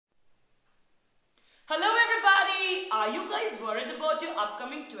Hello everybody! Are you guys worried about your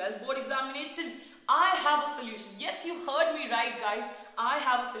upcoming 12th board examination? I have a solution. Yes, you heard me right guys. I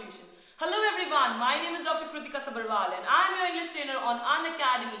have a solution. Hello everyone, my name is Dr. Kritika Sabarwal and I am your English trainer on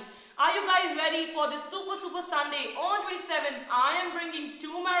Unacademy. Are you guys ready for this super Sunday? On 27th, I am bringing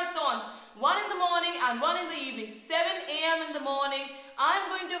two marathons. One in the morning and one in the evening. 7 a.m. in the morning, I am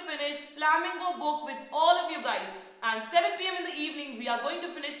going to finish Flamingo book with all of you guys. And 7 p.m. in the evening, we are going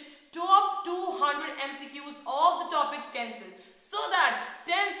to finish top 200 MCQs of the topic tenses, so that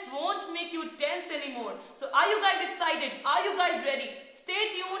tense won't make you tense anymore. So are you guys excited? Are you guys ready?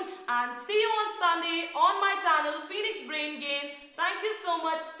 Stay tuned and see you on Sunday on my channel Phoenix Brain Gain. Thank you so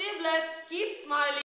much. Stay blessed. Keep smiling.